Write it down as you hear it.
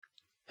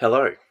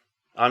Hello,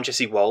 I'm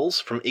Jesse Walls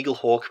from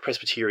Eaglehawk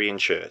Presbyterian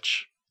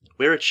Church.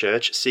 We're a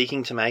church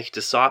seeking to make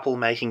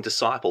disciple-making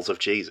disciples of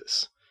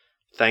Jesus.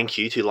 Thank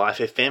you to Life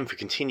FM for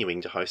continuing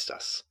to host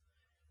us.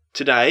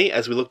 Today,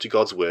 as we look to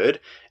God's Word,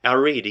 our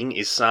reading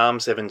is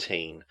Psalm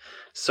 17,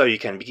 so you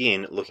can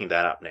begin looking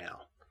that up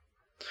now.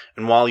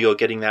 And while you're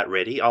getting that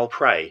ready, I'll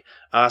pray,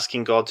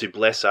 asking God to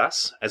bless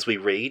us as we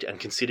read and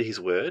consider His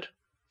Word,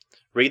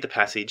 read the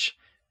passage,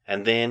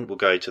 and then we'll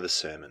go to the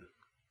sermon.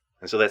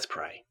 And so let's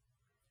pray.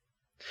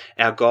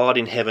 Our God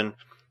in heaven,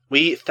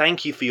 we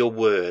thank you for your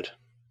word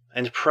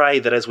and pray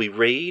that as we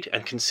read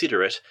and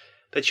consider it,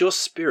 that your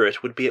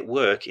Spirit would be at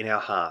work in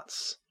our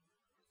hearts.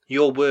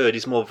 Your word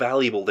is more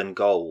valuable than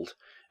gold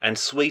and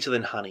sweeter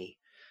than honey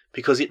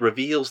because it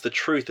reveals the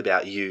truth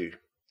about you,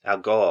 our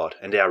God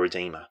and our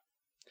Redeemer.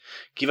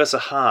 Give us a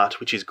heart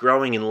which is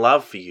growing in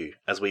love for you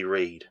as we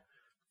read.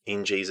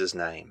 In Jesus'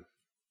 name,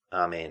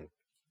 Amen.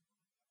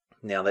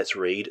 Now let's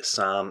read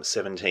Psalm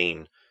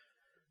 17,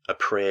 a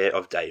prayer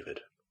of David.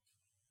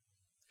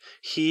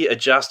 Hear a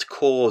just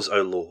cause,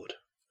 O Lord.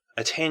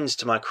 Attend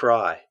to my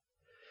cry.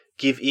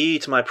 Give ear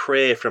to my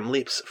prayer from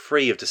lips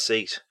free of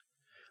deceit.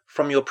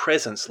 From your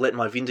presence let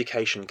my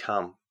vindication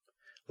come.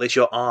 Let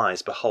your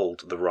eyes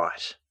behold the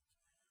right.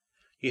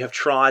 You have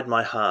tried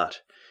my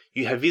heart.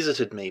 You have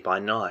visited me by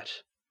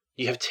night.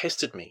 You have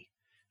tested me,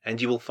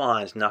 and you will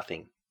find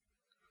nothing.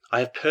 I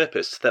have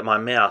purposed that my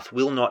mouth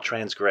will not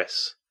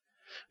transgress.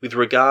 With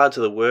regard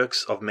to the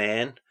works of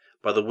man,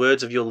 by the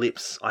words of your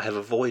lips I have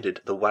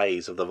avoided the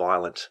ways of the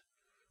violent.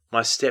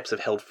 My steps have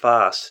held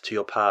fast to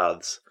your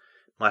paths.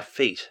 My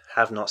feet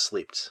have not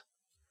slipped.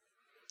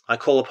 I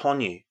call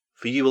upon you,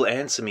 for you will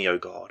answer me, O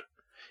God.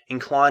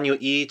 Incline your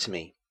ear to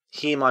me.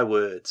 Hear my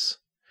words.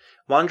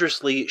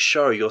 Wondrously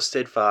show your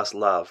steadfast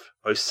love,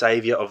 O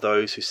Saviour of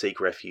those who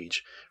seek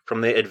refuge, from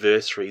their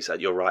adversaries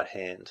at your right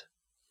hand.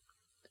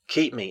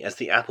 Keep me as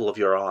the apple of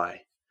your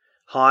eye.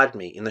 Hide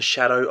me in the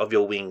shadow of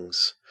your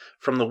wings,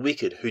 from the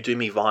wicked who do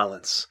me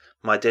violence,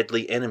 my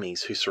deadly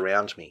enemies who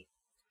surround me.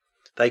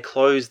 They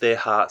close their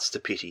hearts to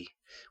pity.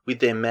 With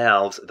their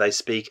mouths they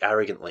speak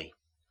arrogantly.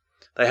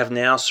 They have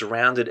now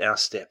surrounded our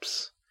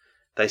steps.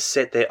 They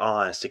set their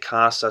eyes to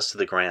cast us to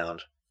the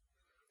ground.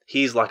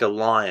 He is like a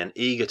lion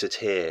eager to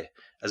tear,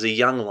 as a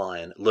young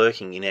lion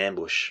lurking in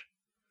ambush.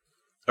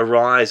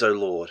 Arise, O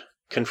Lord,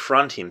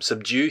 confront him,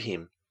 subdue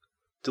him.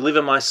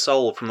 Deliver my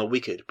soul from the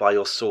wicked by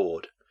your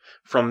sword,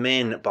 from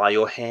men by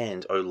your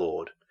hand, O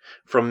Lord,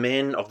 from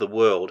men of the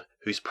world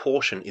whose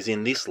portion is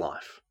in this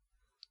life.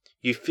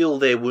 You fill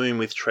their womb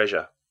with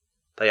treasure.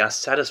 They are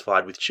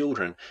satisfied with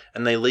children,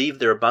 and they leave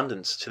their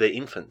abundance to their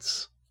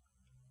infants.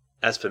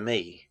 As for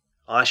me,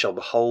 I shall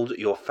behold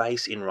your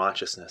face in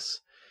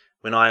righteousness.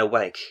 When I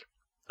awake,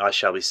 I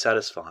shall be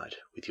satisfied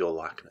with your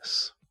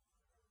likeness.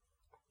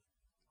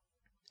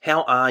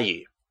 How are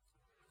you?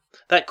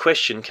 That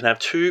question can have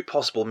two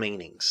possible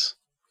meanings.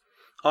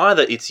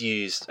 Either it's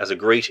used as a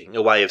greeting,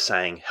 a way of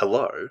saying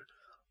hello,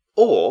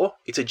 or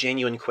it's a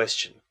genuine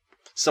question.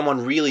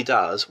 Someone really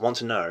does want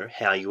to know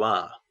how you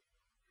are.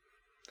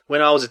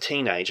 When I was a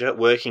teenager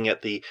working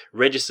at the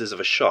registers of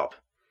a shop,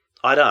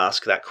 I'd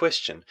ask that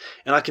question,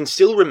 and I can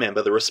still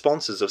remember the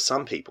responses of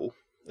some people,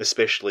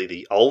 especially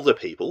the older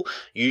people,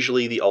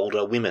 usually the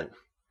older women.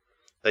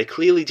 They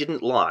clearly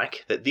didn't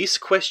like that this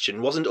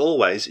question wasn't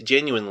always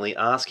genuinely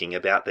asking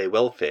about their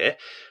welfare,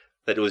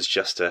 that it was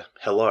just a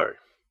hello.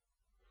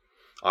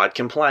 I'd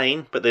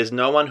complain, but there's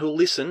no one who'll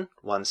listen,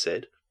 one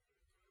said.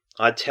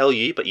 I'd tell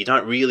you, but you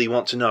don't really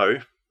want to know,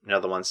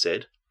 another one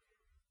said.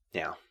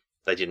 Now,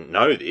 they didn't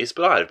know this,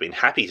 but I'd have been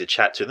happy to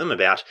chat to them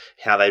about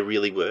how they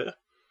really were.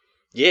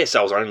 Yes,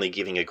 I was only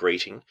giving a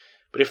greeting,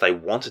 but if they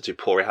wanted to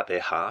pour out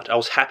their heart, I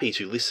was happy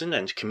to listen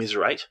and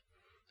commiserate,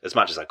 as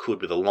much as I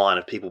could with a line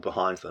of people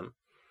behind them.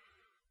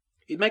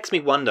 It makes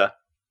me wonder,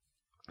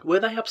 were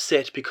they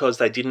upset because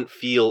they didn't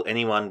feel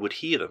anyone would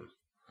hear them?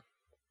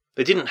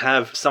 They didn't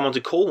have someone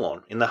to call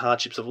on in the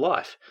hardships of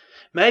life.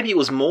 Maybe it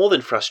was more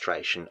than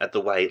frustration at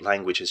the way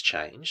language has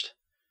changed.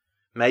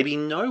 Maybe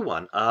no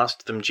one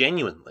asked them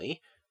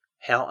genuinely,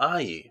 how are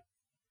you?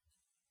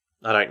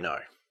 I don't know.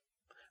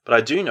 But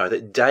I do know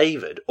that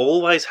David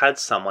always had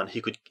someone he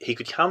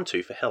could come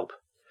to for help.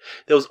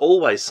 There was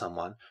always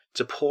someone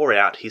to pour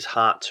out his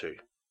heart to.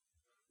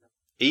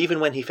 Even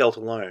when he felt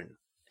alone,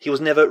 he was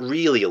never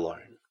really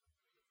alone.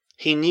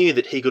 He knew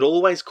that he could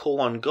always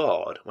call on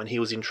God when he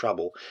was in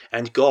trouble,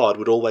 and God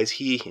would always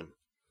hear him.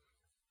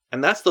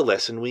 And that's the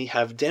lesson we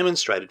have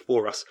demonstrated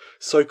for us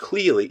so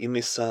clearly in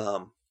this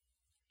psalm.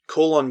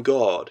 Call on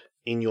God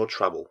in your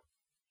trouble.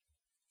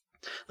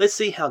 Let's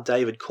see how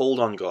David called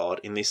on God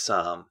in this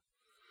psalm.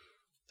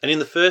 And in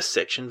the first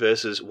section,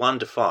 verses 1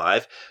 to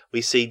 5,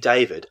 we see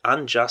David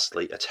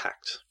unjustly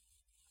attacked.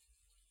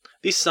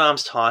 This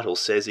psalm's title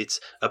says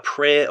it's a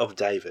prayer of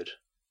David.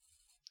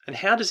 And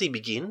how does he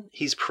begin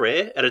his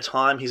prayer at a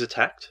time he's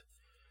attacked?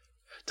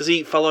 Does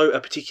he follow a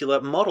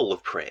particular model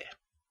of prayer?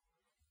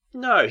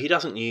 No, he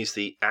doesn't use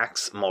the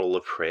Acts model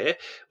of prayer,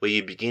 where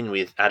you begin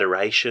with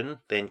adoration,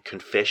 then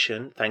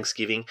confession,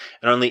 thanksgiving,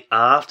 and only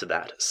after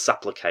that,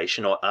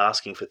 supplication or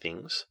asking for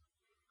things.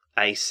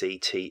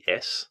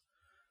 ACTS.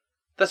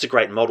 That's a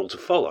great model to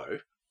follow,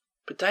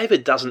 but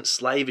David doesn't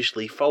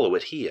slavishly follow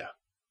it here.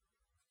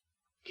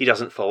 He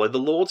doesn't follow the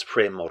Lord's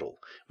Prayer model,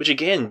 which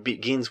again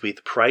begins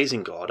with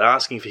praising God,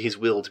 asking for his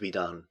will to be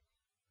done.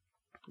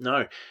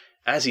 No,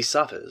 as he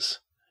suffers,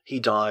 he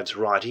dives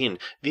right in.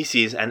 This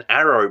is an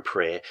arrow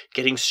prayer,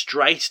 getting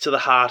straight to the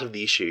heart of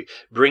the issue,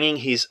 bringing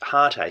his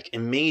heartache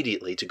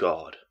immediately to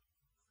God.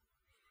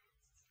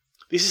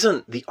 This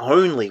isn't the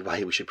only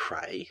way we should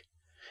pray.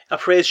 Our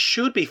prayers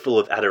should be full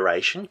of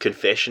adoration,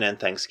 confession, and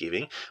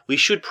thanksgiving. We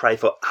should pray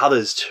for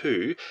others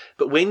too,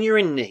 but when you're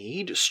in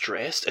need,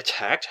 stressed,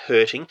 attacked,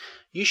 hurting,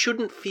 you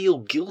shouldn't feel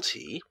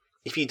guilty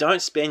if you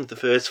don't spend the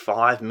first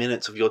 5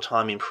 minutes of your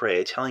time in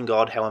prayer telling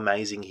God how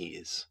amazing he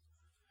is.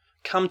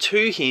 Come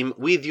to him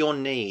with your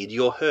need,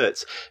 your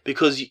hurts,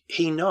 because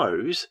he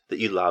knows that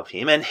you love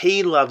him and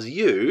he loves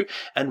you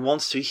and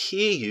wants to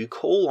hear you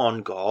call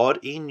on God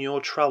in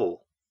your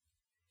trouble.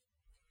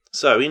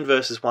 So in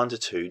verses 1 to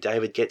 2,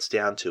 David gets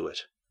down to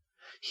it.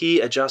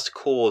 Hear a just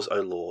cause, O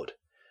Lord.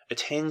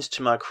 Attend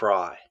to my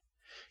cry.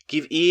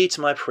 Give ear to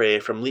my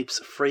prayer from lips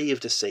free of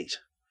deceit.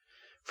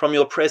 From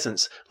your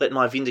presence let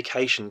my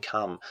vindication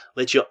come.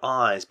 Let your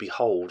eyes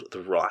behold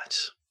the right.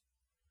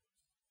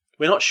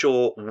 We're not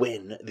sure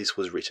when this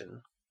was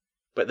written,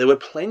 but there were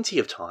plenty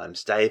of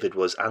times David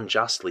was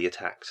unjustly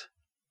attacked.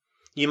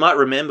 You might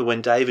remember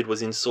when David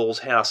was in Saul's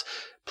house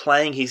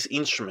playing his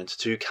instrument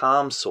to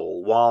calm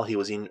Saul while he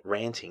was in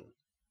ranting.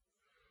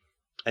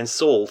 And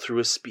Saul threw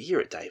a spear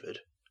at David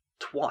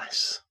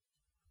twice.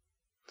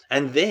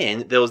 And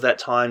then there was that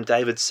time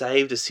David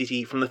saved a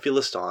city from the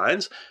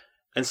Philistines,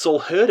 and Saul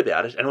heard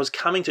about it and was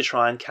coming to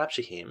try and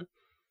capture him.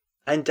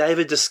 And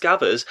David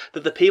discovers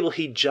that the people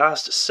he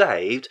just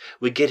saved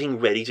were getting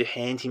ready to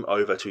hand him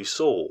over to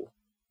Saul.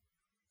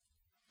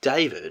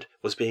 David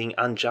was being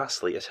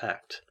unjustly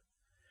attacked.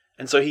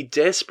 And so he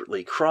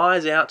desperately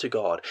cries out to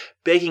God,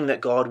 begging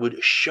that God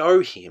would show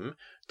him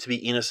to be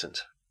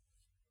innocent.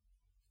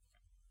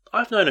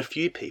 I've known a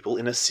few people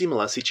in a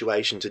similar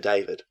situation to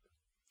David.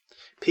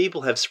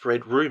 People have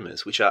spread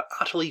rumours which are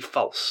utterly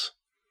false.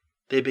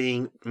 They're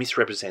being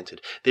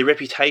misrepresented. Their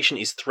reputation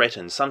is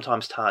threatened,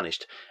 sometimes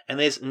tarnished, and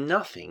there's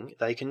nothing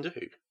they can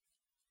do.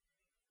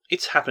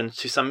 It's happened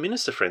to some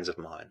minister friends of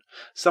mine.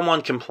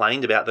 Someone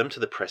complained about them to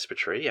the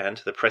presbytery, and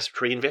the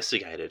presbytery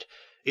investigated.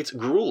 It's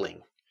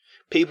gruelling.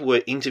 People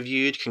were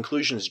interviewed,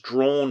 conclusions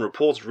drawn,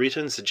 reports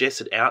written,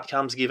 suggested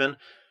outcomes given.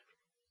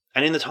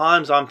 And in the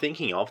times I'm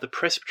thinking of, the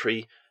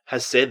presbytery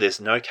has said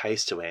there's no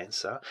case to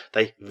answer.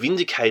 They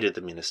vindicated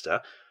the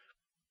minister.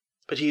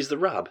 But here's the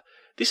rub.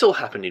 This all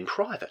happened in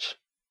private.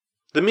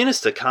 The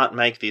minister can't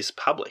make this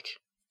public.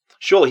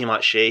 Sure, he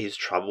might share his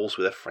troubles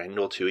with a friend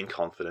or two in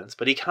confidence,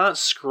 but he can't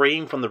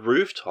scream from the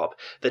rooftop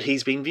that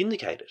he's been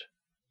vindicated.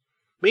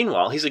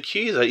 Meanwhile, his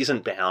accuser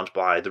isn't bound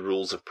by the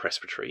rules of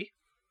presbytery.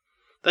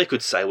 They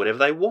could say whatever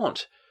they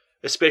want,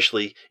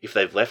 especially if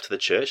they've left the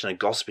church and are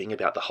gossiping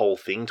about the whole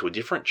thing to a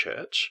different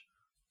church.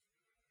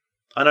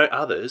 I know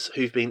others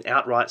who've been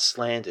outright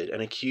slandered and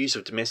accused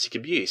of domestic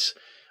abuse,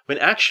 when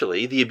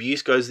actually the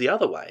abuse goes the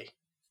other way.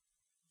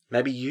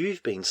 Maybe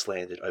you've been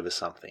slandered over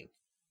something.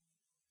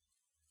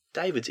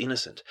 David's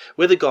innocent.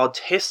 Whether God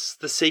tests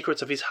the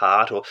secrets of his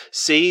heart or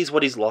sees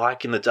what he's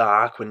like in the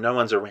dark when no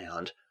one's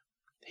around,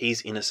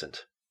 he's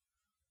innocent.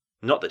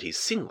 Not that he's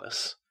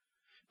sinless,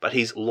 but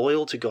he's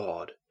loyal to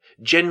God,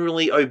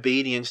 generally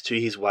obedient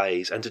to his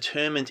ways, and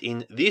determined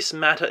in this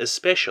matter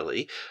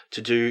especially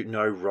to do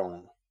no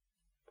wrong.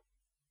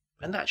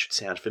 And that should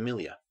sound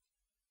familiar.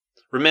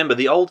 Remember,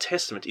 the Old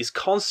Testament is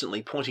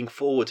constantly pointing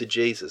forward to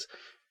Jesus,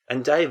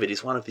 and David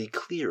is one of the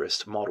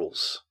clearest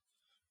models.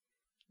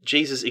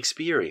 Jesus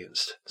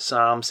experienced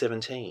Psalm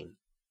 17.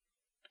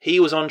 He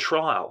was on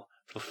trial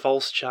for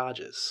false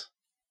charges.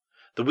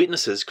 The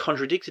witnesses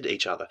contradicted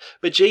each other,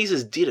 but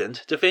Jesus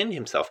didn't defend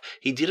himself.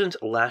 He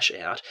didn't lash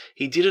out.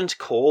 He didn't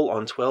call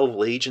on 12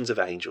 legions of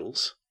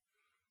angels.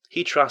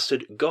 He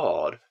trusted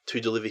God to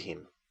deliver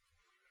him.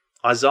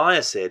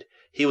 Isaiah said,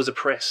 "He was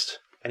oppressed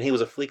and he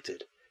was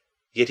afflicted,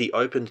 yet he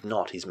opened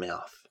not his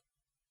mouth."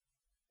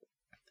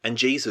 And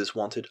Jesus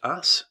wanted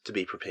us to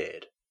be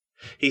prepared.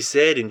 He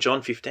said in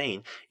John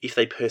 15, "If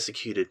they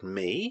persecuted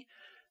me,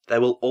 they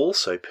will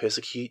also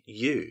persecute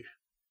you.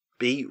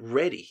 Be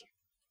ready."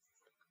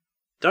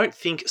 Don't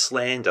think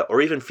slander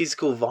or even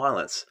physical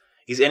violence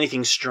is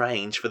anything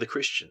strange for the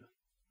Christian.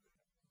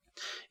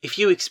 If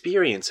you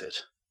experience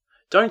it,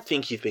 don't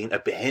think you've been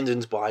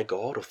abandoned by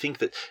God or think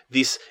that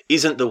this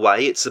isn't the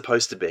way it's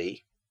supposed to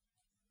be.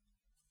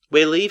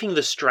 We're leaving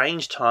the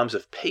strange times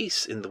of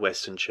peace in the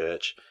Western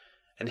Church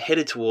and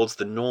headed towards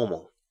the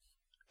normal,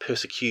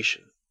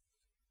 persecution.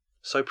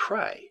 So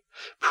pray.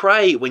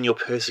 Pray when you're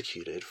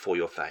persecuted for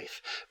your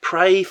faith.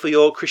 Pray for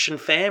your Christian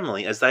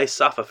family as they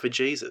suffer for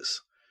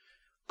Jesus.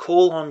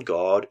 Call on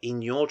God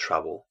in your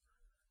trouble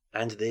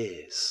and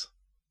theirs.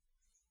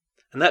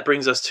 And that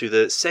brings us to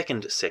the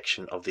second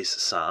section of this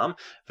psalm,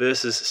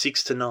 verses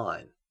 6 to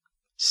 9.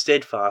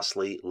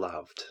 Steadfastly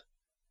loved.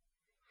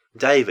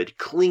 David,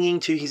 clinging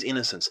to his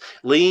innocence,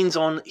 leans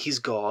on his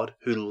God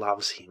who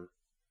loves him.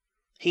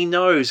 He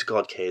knows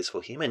God cares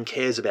for him and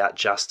cares about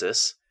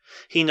justice.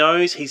 He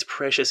knows he's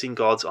precious in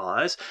God's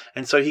eyes,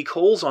 and so he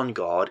calls on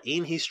God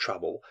in his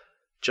trouble,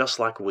 just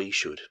like we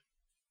should.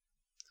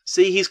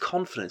 See his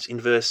confidence in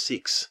verse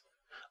 6.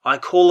 I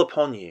call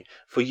upon you,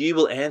 for you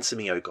will answer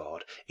me, O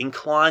God.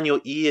 Incline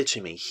your ear to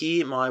me,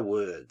 hear my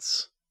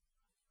words.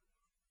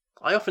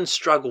 I often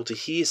struggle to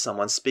hear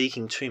someone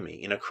speaking to me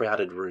in a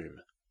crowded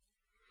room.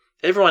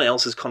 Everyone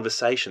else's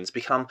conversations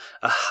become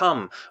a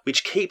hum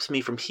which keeps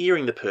me from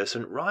hearing the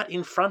person right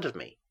in front of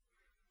me.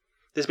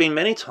 There's been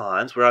many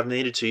times where I've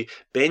needed to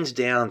bend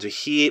down to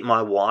hear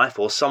my wife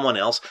or someone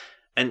else,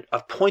 and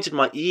I've pointed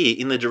my ear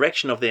in the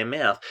direction of their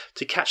mouth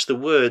to catch the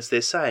words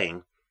they're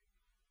saying.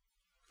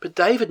 But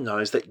David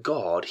knows that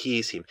God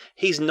hears him.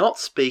 He's not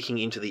speaking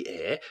into the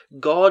air.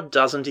 God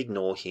doesn't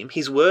ignore him.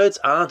 His words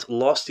aren't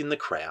lost in the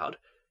crowd.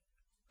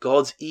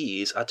 God's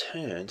ears are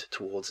turned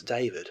towards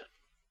David.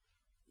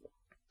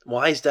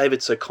 Why is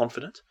David so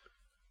confident?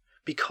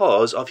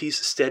 Because of his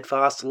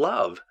steadfast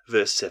love,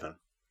 verse 7.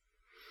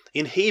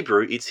 In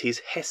Hebrew, it's his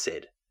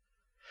hesed.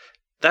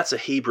 That's a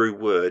Hebrew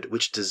word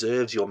which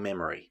deserves your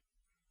memory.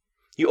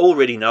 You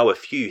already know a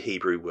few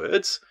Hebrew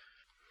words.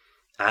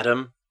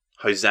 Adam,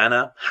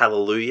 Hosanna,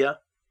 Hallelujah.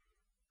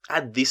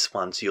 Add this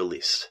one to your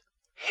list.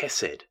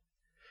 Hesed.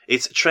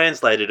 It's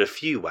translated a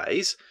few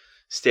ways.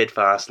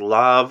 Steadfast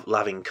love,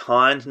 loving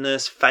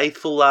kindness,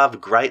 faithful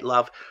love, great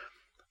love.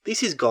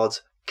 This is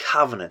God's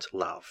covenant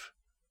love.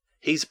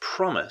 He's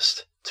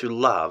promised to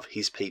love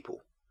his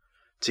people,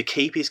 to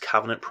keep his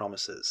covenant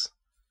promises.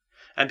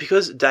 And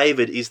because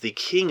David is the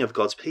king of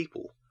God's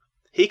people,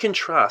 he can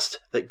trust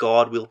that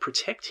God will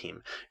protect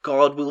him.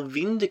 God will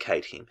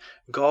vindicate him.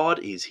 God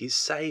is his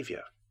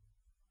saviour.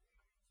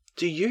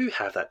 Do you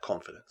have that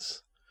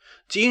confidence?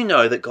 Do you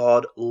know that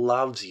God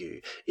loves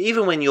you?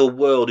 Even when your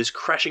world is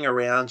crashing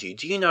around you,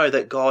 do you know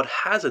that God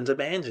hasn't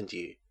abandoned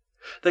you?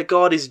 That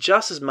God is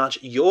just as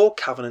much your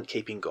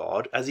covenant-keeping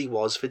God as he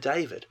was for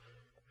David?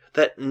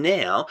 That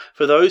now,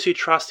 for those who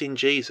trust in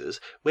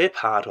Jesus, we're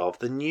part of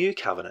the new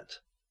covenant.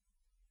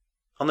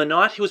 On the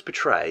night he was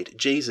betrayed,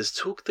 Jesus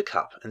took the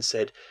cup and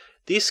said,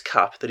 "This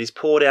cup that is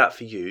poured out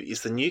for you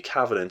is the new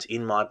covenant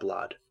in my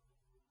blood."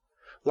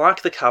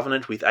 Like the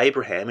covenant with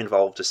Abraham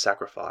involved a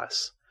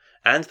sacrifice,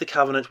 and the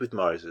covenant with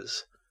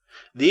Moses,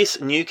 this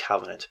new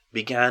covenant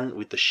began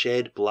with the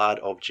shed blood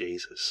of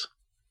Jesus.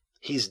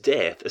 His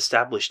death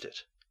established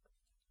it.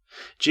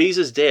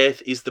 Jesus'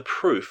 death is the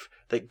proof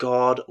that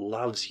God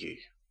loves you.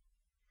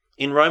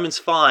 In Romans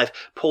 5,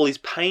 Paul is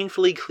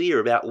painfully clear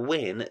about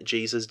when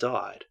Jesus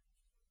died.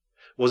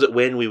 Was it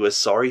when we were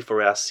sorry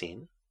for our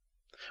sin?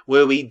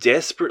 Were we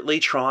desperately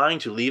trying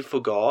to live for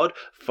God,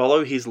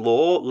 follow his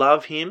law,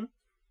 love him?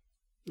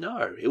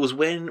 No, it was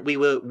when we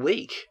were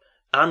weak,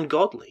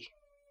 ungodly.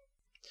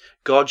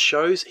 God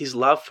shows his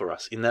love for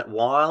us in that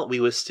while we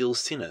were still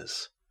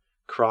sinners,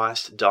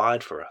 Christ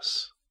died for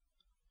us.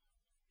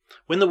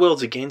 When the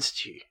world's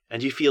against you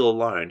and you feel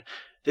alone,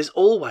 there's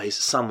always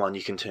someone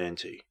you can turn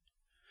to.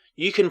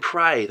 You can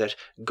pray that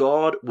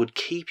God would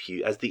keep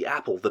you as the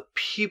apple, the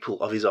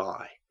pupil of his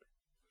eye.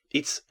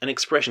 It's an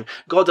expression.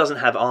 God doesn't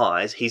have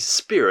eyes, he's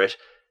spirit,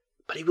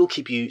 but he will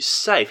keep you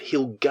safe.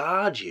 He'll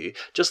guard you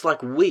just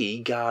like we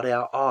guard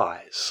our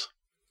eyes.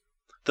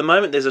 The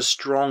moment there's a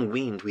strong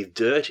wind with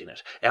dirt in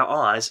it, our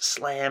eyes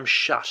slam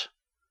shut.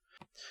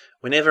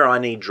 Whenever I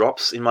need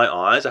drops in my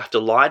eyes, I have to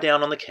lie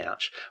down on the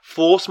couch,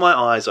 force my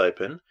eyes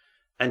open,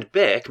 and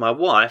Beck, my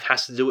wife,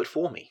 has to do it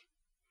for me.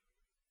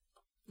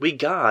 We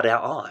guard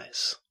our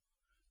eyes,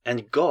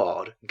 and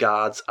God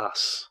guards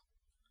us.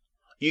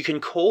 You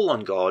can call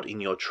on God in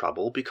your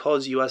trouble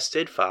because you are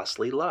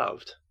steadfastly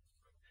loved.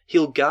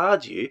 He'll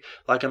guard you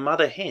like a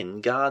mother hen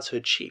guards her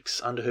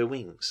chicks under her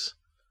wings.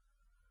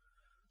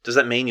 Does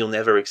that mean you'll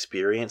never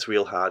experience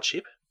real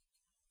hardship?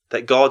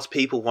 That God's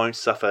people won't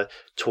suffer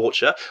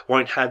torture,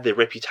 won't have their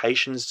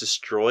reputations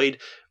destroyed,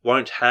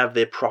 won't have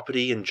their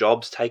property and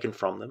jobs taken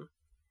from them?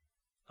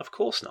 Of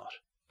course not.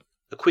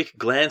 A quick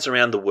glance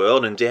around the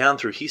world and down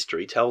through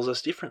history tells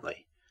us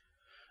differently.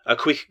 A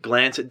quick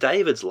glance at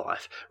David's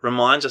life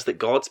reminds us that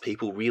God's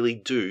people really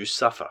do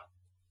suffer.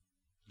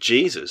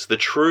 Jesus, the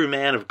true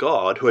man of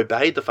God, who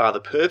obeyed the Father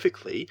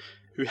perfectly,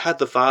 who had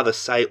the Father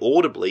say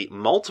audibly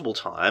multiple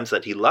times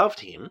that he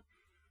loved him,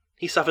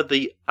 he suffered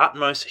the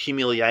utmost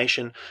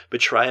humiliation,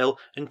 betrayal,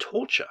 and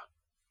torture.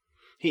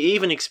 He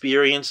even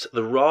experienced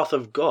the wrath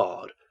of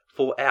God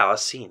for our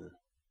sin.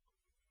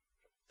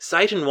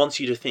 Satan wants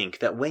you to think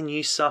that when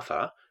you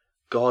suffer,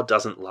 God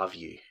doesn't love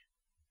you.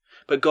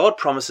 But God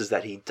promises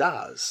that he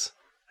does,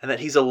 and that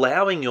he's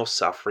allowing your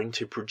suffering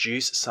to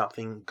produce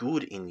something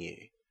good in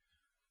you.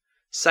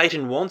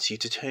 Satan wants you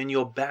to turn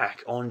your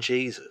back on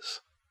Jesus.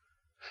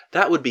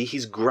 That would be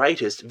his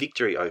greatest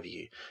victory over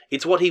you.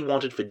 It's what he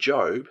wanted for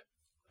Job,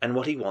 and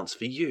what he wants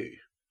for you.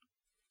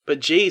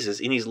 But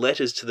Jesus, in his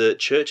letters to the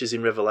churches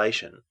in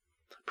Revelation,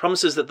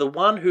 promises that the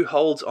one who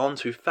holds on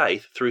to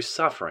faith through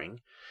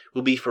suffering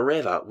will be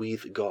forever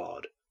with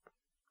God.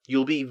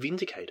 You'll be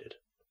vindicated.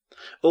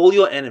 All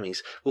your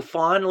enemies will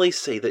finally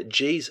see that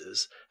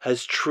Jesus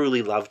has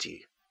truly loved you.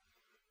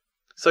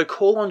 So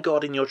call on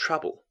God in your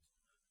trouble,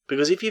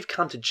 because if you've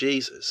come to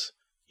Jesus,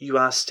 you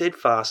are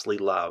steadfastly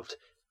loved.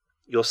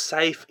 You're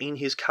safe in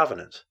his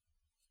covenant,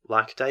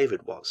 like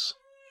David was.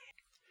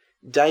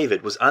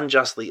 David was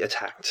unjustly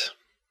attacked,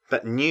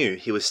 but knew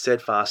he was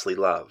steadfastly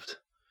loved.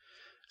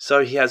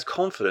 So he has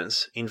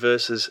confidence in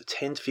verses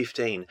 10 to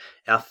 15,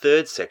 our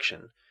third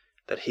section,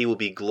 that he will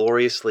be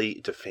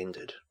gloriously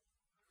defended.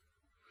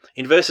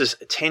 In verses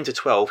 10 to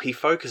 12, he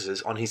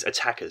focuses on his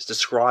attackers,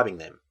 describing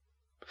them.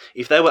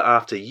 If they were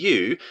after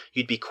you,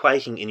 you'd be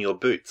quaking in your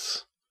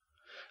boots.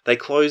 They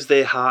close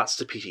their hearts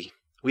to pity.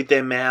 With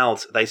their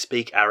mouths they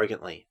speak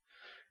arrogantly.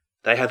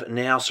 They have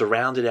now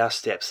surrounded our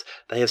steps.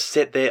 They have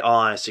set their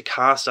eyes to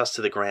cast us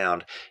to the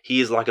ground. He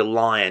is like a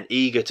lion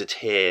eager to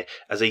tear,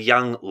 as a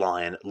young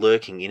lion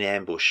lurking in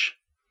ambush.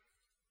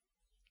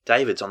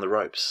 David's on the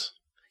ropes.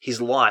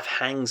 His life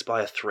hangs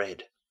by a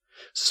thread.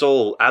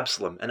 Saul,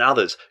 Absalom, and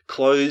others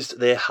closed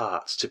their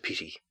hearts to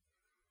pity.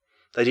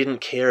 They didn't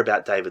care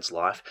about David's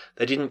life.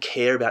 They didn't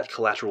care about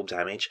collateral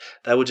damage.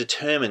 They were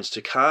determined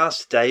to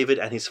cast David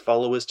and his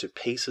followers to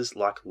pieces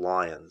like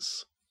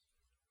lions.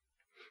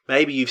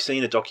 Maybe you've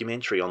seen a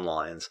documentary on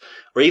lions,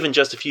 or even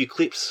just a few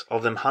clips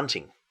of them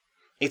hunting.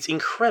 It's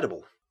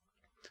incredible.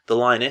 The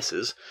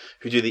lionesses,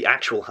 who do the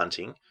actual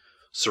hunting,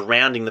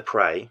 surrounding the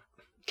prey,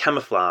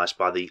 camouflaged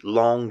by the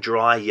long,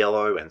 dry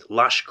yellow and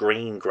lush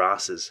green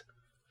grasses.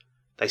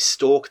 They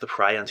stalk the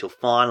prey until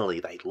finally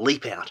they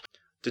leap out,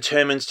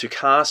 determined to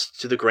cast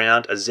to the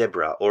ground a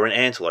zebra or an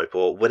antelope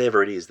or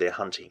whatever it is they're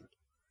hunting.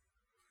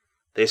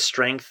 Their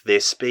strength, their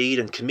speed,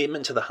 and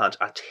commitment to the hunt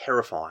are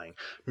terrifying.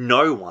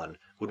 No one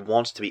would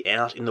want to be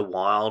out in the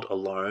wild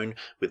alone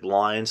with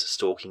lions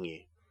stalking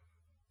you.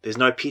 There's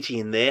no pity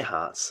in their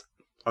hearts,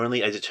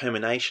 only a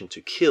determination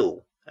to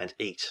kill and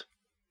eat.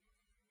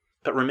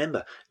 But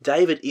remember,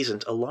 David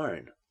isn't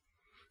alone.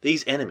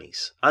 These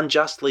enemies,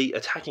 unjustly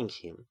attacking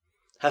him,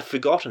 have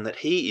forgotten that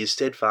he is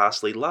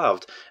steadfastly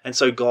loved, and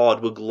so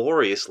God will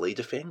gloriously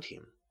defend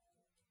him.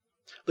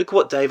 Look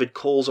what David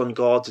calls on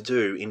God to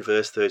do in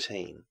verse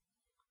 13.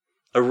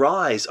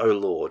 Arise, O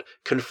Lord,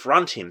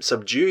 confront him,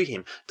 subdue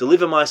him,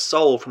 deliver my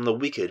soul from the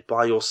wicked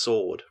by your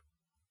sword.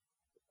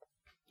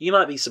 You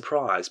might be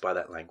surprised by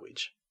that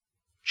language.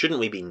 Shouldn't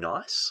we be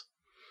nice?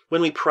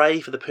 When we pray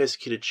for the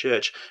persecuted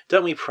church,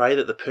 don't we pray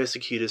that the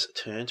persecutors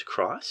turn to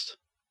Christ?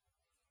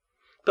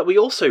 But we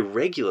also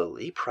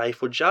regularly pray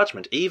for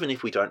judgment, even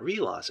if we don't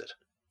realize it.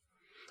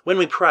 When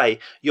we pray,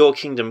 your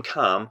kingdom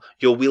come,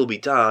 your will be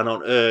done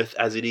on earth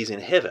as it is in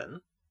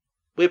heaven,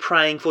 we're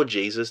praying for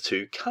Jesus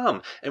to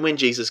come. And when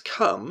Jesus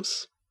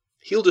comes,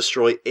 he'll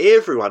destroy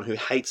everyone who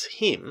hates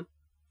him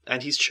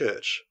and his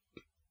church.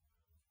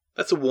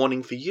 That's a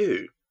warning for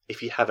you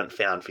if you haven't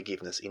found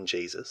forgiveness in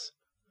Jesus.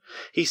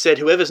 He said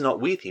whoever's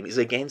not with him is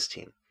against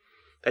him,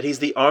 that he's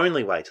the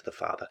only way to the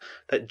Father,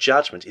 that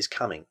judgment is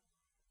coming.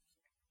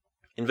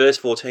 In verse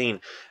 14,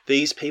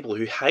 these people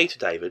who hate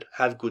David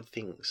have good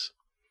things,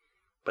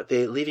 but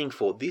they're living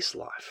for this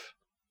life.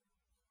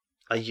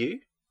 Are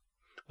you?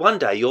 One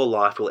day your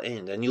life will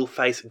end and you'll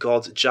face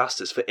God's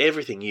justice for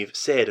everything you've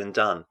said and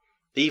done,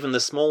 even the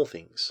small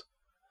things.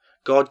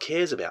 God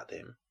cares about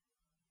them,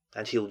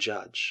 and he'll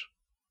judge.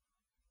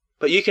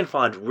 But you can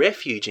find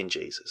refuge in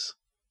Jesus.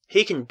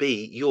 He can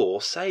be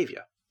your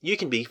saviour. You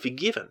can be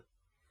forgiven.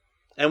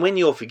 And when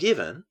you're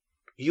forgiven,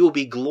 you will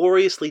be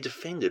gloriously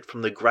defended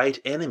from the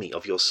great enemy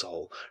of your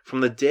soul,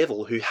 from the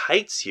devil who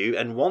hates you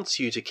and wants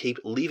you to keep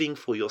living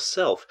for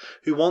yourself,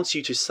 who wants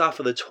you to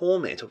suffer the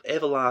torment of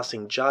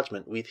everlasting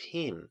judgment with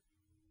him.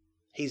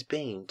 He's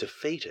been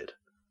defeated.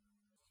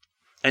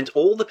 And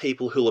all the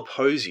people who'll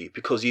oppose you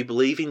because you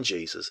believe in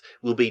Jesus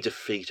will be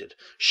defeated,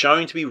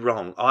 shown to be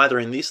wrong either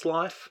in this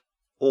life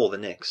or the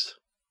next.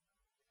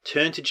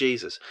 Turn to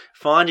Jesus.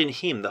 Find in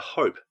him the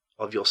hope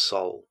of your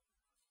soul.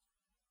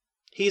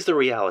 Here's the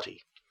reality.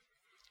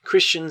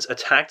 Christians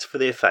attacked for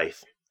their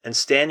faith and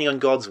standing on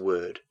God's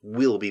word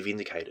will be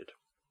vindicated.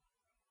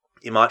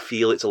 You might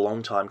feel it's a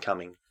long time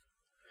coming,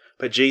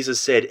 but Jesus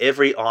said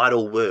every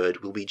idle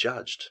word will be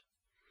judged.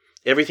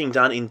 Everything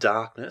done in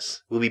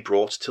darkness will be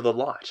brought to the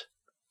light.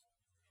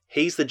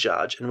 He's the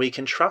judge and we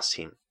can trust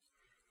him.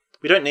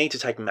 We don't need to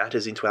take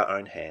matters into our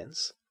own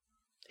hands.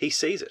 He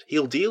sees it.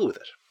 He'll deal with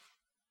it.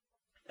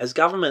 As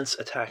governments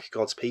attack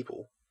God's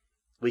people,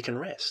 we can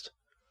rest.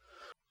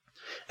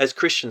 As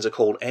Christians are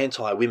called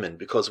anti-women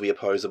because we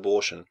oppose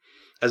abortion,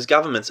 as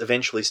governments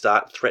eventually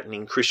start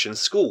threatening Christian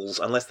schools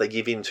unless they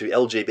give in to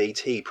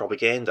LGBT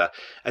propaganda,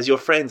 as your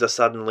friends are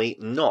suddenly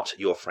not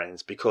your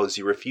friends because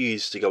you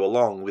refuse to go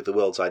along with the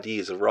world's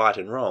ideas of right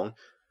and wrong,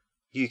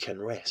 you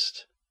can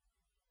rest.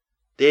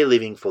 They're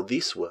living for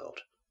this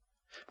world,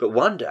 but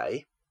one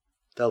day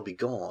they'll be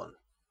gone.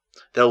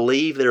 They'll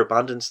leave their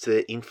abundance to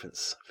their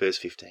infants, verse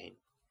 15.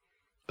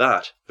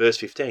 But, verse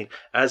 15,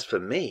 as for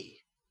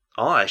me,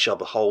 I shall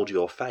behold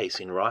your face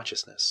in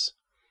righteousness.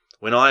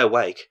 When I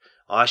awake,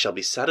 I shall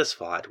be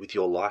satisfied with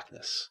your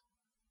likeness.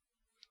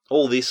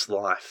 All this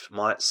life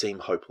might seem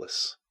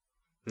hopeless.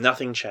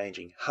 Nothing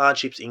changing,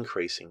 hardships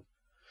increasing.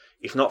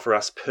 If not for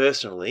us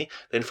personally,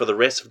 then for the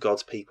rest of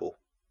God's people.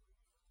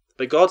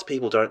 But God's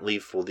people don't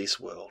live for this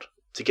world,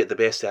 to get the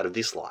best out of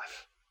this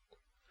life.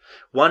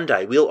 One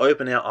day we'll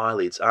open our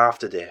eyelids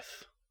after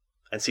death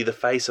and see the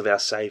face of our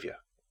Saviour.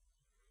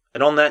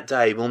 And on that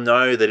day we'll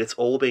know that it's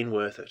all been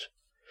worth it,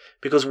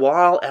 because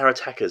while our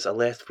attackers are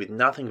left with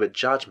nothing but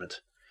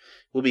judgment,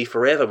 we'll be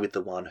forever with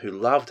the one who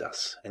loved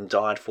us and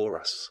died for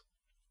us.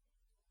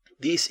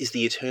 This is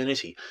the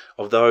eternity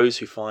of those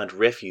who find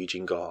refuge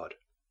in God.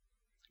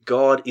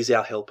 God is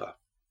our helper.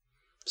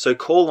 So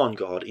call on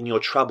God in your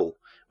trouble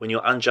when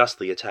you're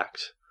unjustly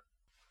attacked.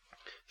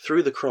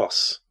 Through the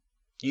cross,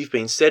 you've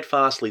been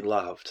steadfastly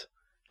loved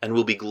and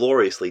will be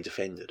gloriously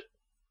defended.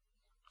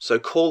 So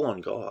call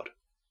on God.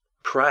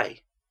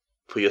 Pray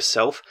for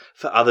yourself,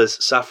 for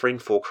others suffering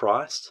for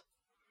Christ.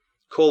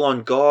 Call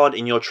on God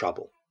in your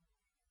trouble,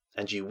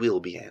 and you will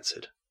be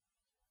answered.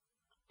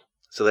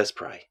 So let's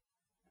pray.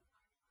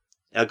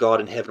 Our God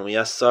in heaven, we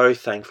are so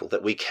thankful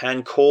that we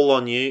can call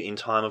on you in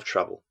time of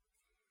trouble.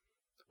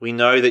 We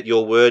know that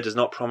your word does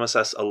not promise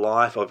us a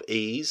life of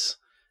ease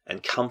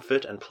and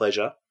comfort and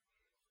pleasure.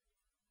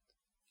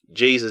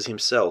 Jesus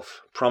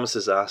himself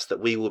promises us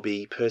that we will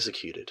be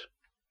persecuted,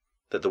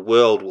 that the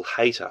world will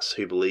hate us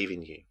who believe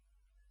in you.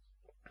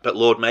 But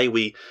Lord, may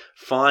we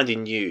find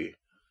in you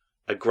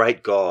a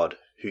great God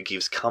who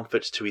gives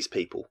comfort to his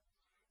people,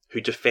 who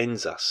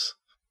defends us.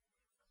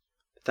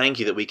 Thank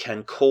you that we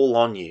can call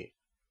on you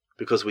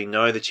because we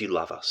know that you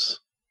love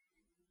us.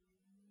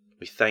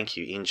 We thank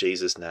you in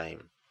Jesus'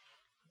 name.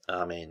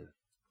 Amen.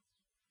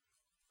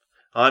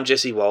 I'm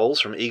Jesse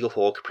Walls from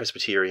Eaglehawk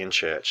Presbyterian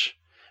Church,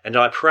 and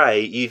I pray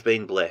you've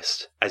been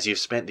blessed as you've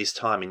spent this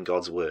time in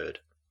God's Word.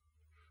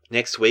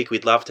 Next week,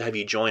 we'd love to have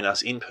you join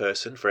us in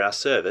person for our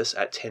service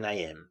at 10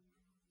 a.m.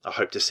 I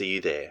hope to see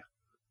you there.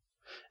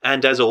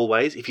 And as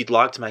always, if you'd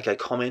like to make a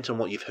comment on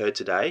what you've heard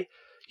today,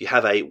 you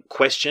have a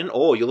question,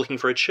 or you're looking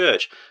for a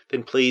church,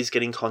 then please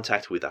get in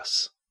contact with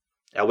us.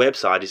 Our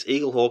website is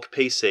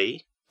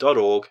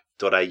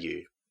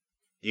eaglehawkpc.org.au.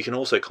 You can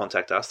also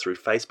contact us through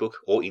Facebook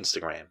or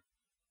Instagram.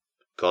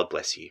 God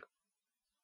bless you.